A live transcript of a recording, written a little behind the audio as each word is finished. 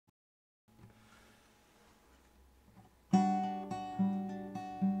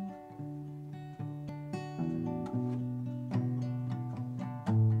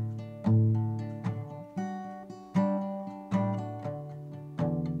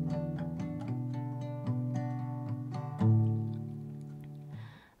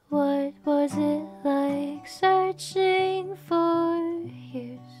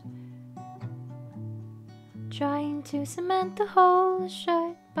cement the hole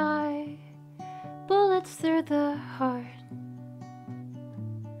shut by bullets through the heart.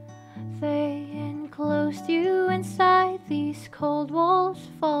 They enclosed you inside these cold walls,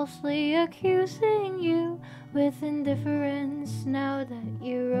 falsely accusing you with indifference. Now that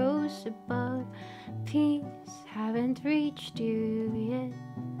you rose above, peace haven't reached you yet,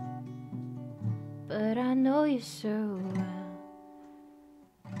 but I know you so well.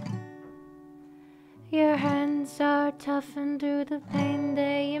 Your hands are toughened through the pain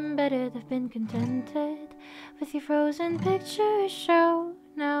they embedded. Have been contented with your frozen picture show.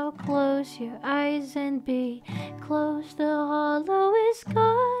 Now close your eyes and be close. The hollow is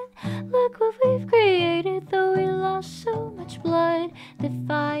gone. Look what we've created, though we lost so much blood.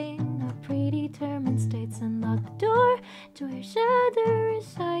 Defying our predetermined states, unlock the door to where each other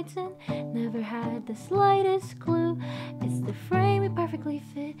resides, and never had the slightest clue. It's the frame we perfectly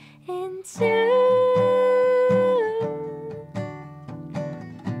fit into.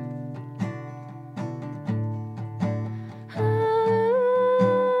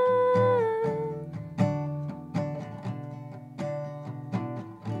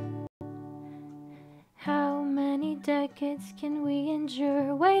 How many decades can we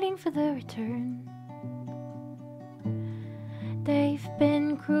endure waiting for the return? They've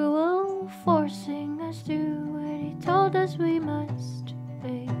been cruel, forcing us to what he told us we must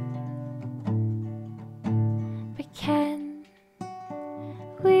be. But can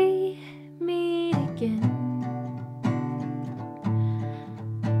we meet again?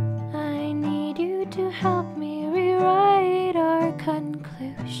 I need you to help me rewrite our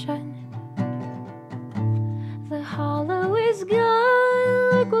conclusion. The hollow is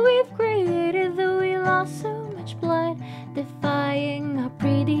gone. Look what we've created, though we lost so much blood. Defying our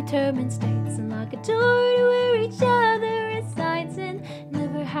predetermined states, unlock a door to where each other resides, and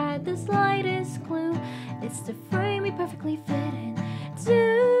never had the slightest clue. It's the frame we perfectly fit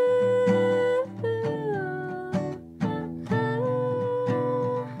into.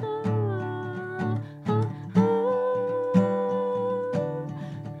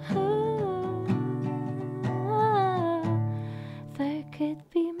 There could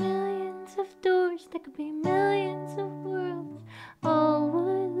be millions of doors, there could be millions of worlds, all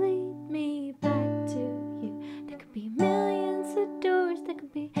would lead me back to you. There could be millions of doors, there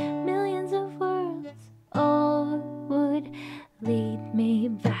could be millions of worlds, all would lead me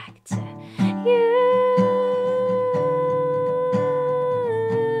back to you.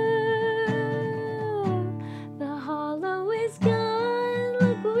 The hollow is gone.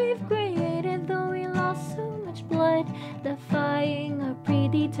 Look what we've created, though we lost so much blood. Defying our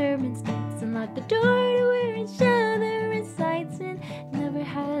predetermined states, unlock the door to where each other resides, and never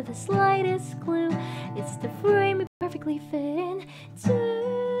had the slightest clue. It's the frame we perfectly fit into.